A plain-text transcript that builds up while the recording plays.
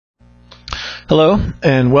Hello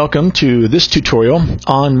and welcome to this tutorial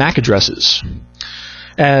on MAC addresses.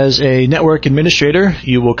 As a network administrator,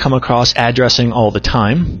 you will come across addressing all the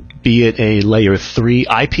time, be it a layer 3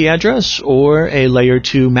 IP address or a layer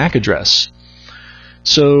 2 MAC address.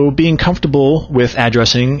 So being comfortable with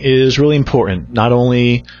addressing is really important, not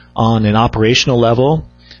only on an operational level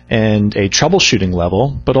and a troubleshooting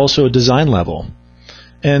level, but also a design level.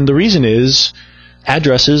 And the reason is,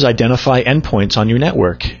 addresses identify endpoints on your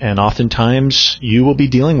network, and oftentimes you will be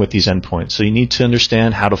dealing with these endpoints, so you need to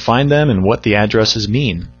understand how to find them and what the addresses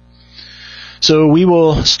mean. So we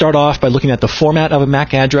will start off by looking at the format of a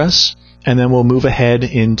MAC address, and then we'll move ahead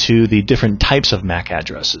into the different types of MAC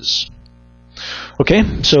addresses.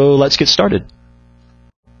 Okay, so let's get started.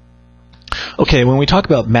 Okay, when we talk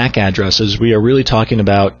about MAC addresses, we are really talking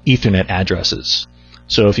about Ethernet addresses.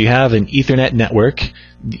 So if you have an Ethernet network,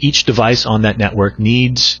 each device on that network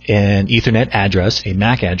needs an Ethernet address, a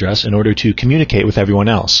MAC address, in order to communicate with everyone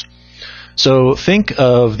else. So think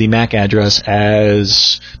of the MAC address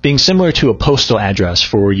as being similar to a postal address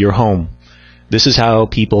for your home. This is how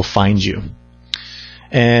people find you.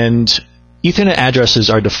 And Ethernet addresses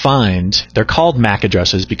are defined, they're called MAC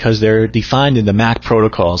addresses because they're defined in the MAC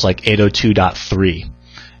protocols like 802.3.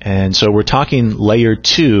 And so we're talking layer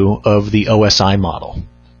 2 of the OSI model.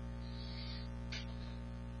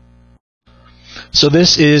 So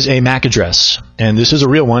this is a MAC address, and this is a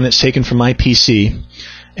real one. It's taken from my PC.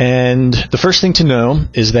 And the first thing to know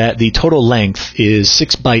is that the total length is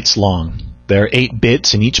 6 bytes long. There are 8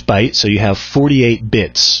 bits in each byte, so you have 48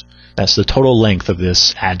 bits. That's the total length of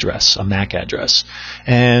this address, a MAC address.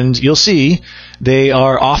 And you'll see they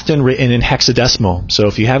are often written in hexadecimal. So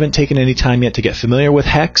if you haven't taken any time yet to get familiar with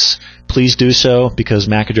hex, please do so, because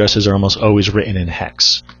MAC addresses are almost always written in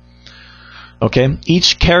hex. Okay,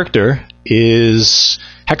 each character is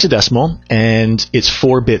hexadecimal, and it's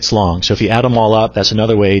 4 bits long. So if you add them all up, that's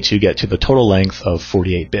another way to get to the total length of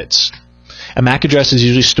 48 bits. A MAC address is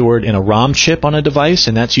usually stored in a ROM chip on a device,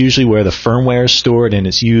 and that's usually where the firmware is stored, and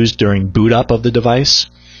it's used during boot up of the device.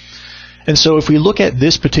 And so if we look at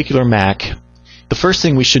this particular MAC, the first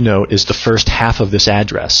thing we should note is the first half of this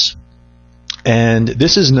address. And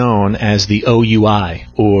this is known as the OUI,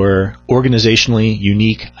 or Organizationally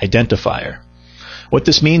Unique Identifier. What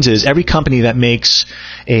this means is every company that makes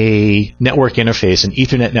a network interface, an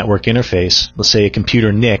Ethernet network interface, let's say a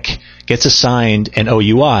computer NIC, gets assigned an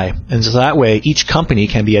OUI. And so that way each company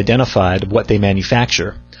can be identified of what they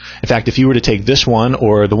manufacture. In fact, if you were to take this one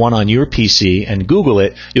or the one on your PC and Google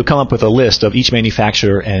it, you'll come up with a list of each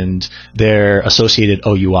manufacturer and their associated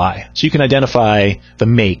OUI. So you can identify the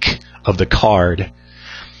make of the card.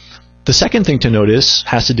 The second thing to notice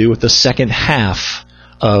has to do with the second half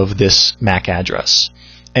of this MAC address.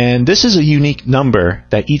 And this is a unique number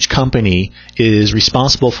that each company is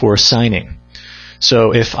responsible for assigning.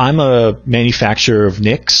 So if I'm a manufacturer of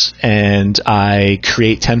NICs and I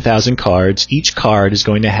create 10,000 cards, each card is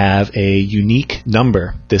going to have a unique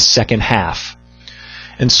number, this second half.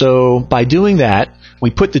 And so by doing that,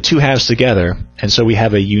 we put the two halves together, and so we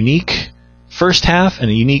have a unique first half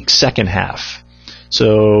and a unique second half.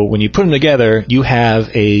 So when you put them together, you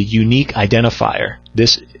have a unique identifier.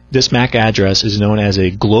 This MAC address is known as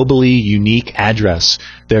a globally unique address.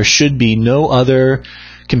 There should be no other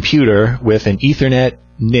computer with an Ethernet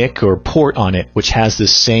NIC or port on it which has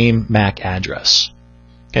this same MAC address.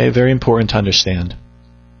 Okay, very important to understand.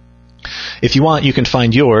 If you want, you can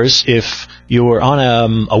find yours. If you're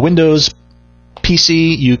on a Windows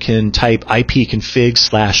PC, you can type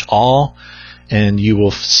ipconfig/all and you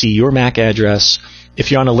will see your MAC address. If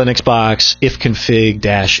you're on a Linux box,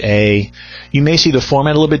 ifconfig-a, you may see the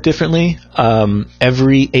format a little bit differently.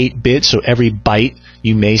 Every 8 bits, so every byte,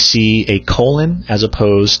 you may see a colon as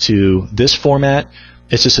opposed to this format.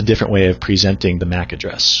 It's just a different way of presenting the MAC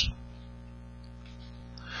address.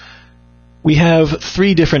 We have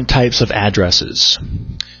 3 different types of addresses.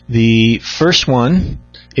 The first one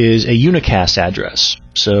is a unicast address.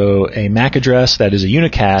 So a MAC address that is a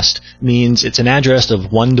unicast means it's an address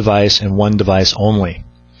of one device and one device only.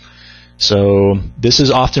 So this is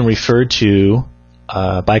often referred to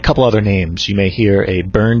by a couple other names. You may hear a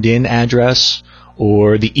burned-in address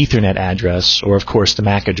or the Ethernet address or, of course, the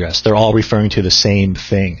MAC address. They're all referring to the same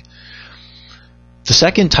thing. The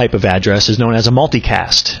second type of address is known as a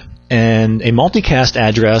multicast. And a multicast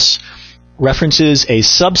address references a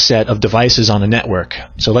subset of devices on a network.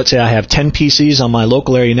 So let's say I have 10 PCs on my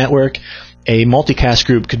local area network. A multicast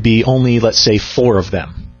group could be only, let's say, 4 of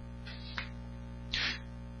them.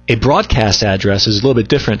 A broadcast address is a little bit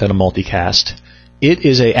different than a multicast. It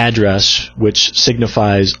is an address which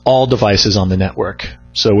signifies all devices on the network.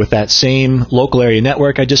 So with that same local area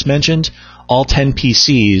network I just mentioned, all 10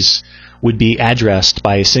 PCs would be addressed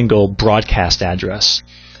by a single broadcast address.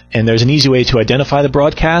 And there's an easy way to identify the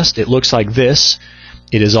broadcast. It looks like this.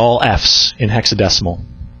 It is all Fs in hexadecimal.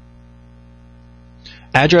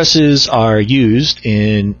 Addresses are used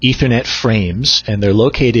in Ethernet frames, and they're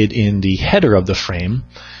located in the header of the frame.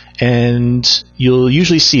 And you'll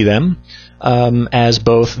usually see them as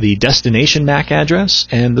both the destination MAC address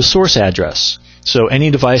and the source address. So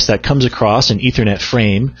any device that comes across an Ethernet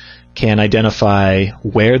frame can identify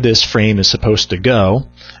where this frame is supposed to go,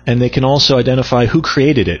 and they can also identify who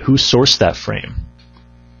created it, who sourced that frame.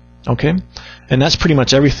 Okay? And that's pretty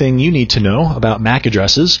much everything you need to know about MAC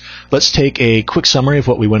addresses. Let's take a quick summary of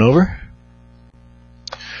what we went over.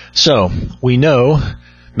 So, we know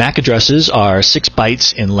MAC addresses are 6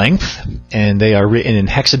 bytes in length, and they are written in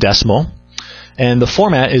hexadecimal. And the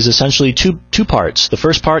format is essentially two parts. The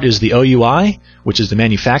first part is the OUI, which is the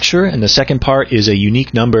manufacturer, and the second part is a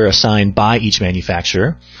unique number assigned by each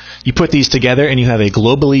manufacturer. You put these together and you have a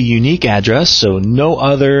globally unique address, so no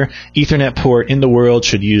other Ethernet port in the world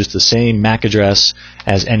should use the same MAC address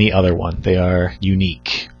as any other one. They are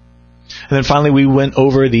unique. And then finally we went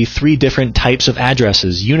over the 3 different types of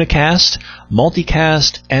addresses: unicast,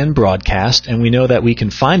 multicast, and broadcast, and we know that we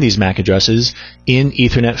can find these MAC addresses in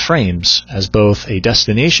Ethernet frames as both a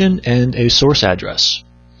destination and a source address.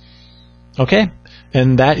 Okay,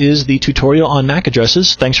 and that is the tutorial on MAC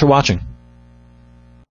addresses. Thanks for watching.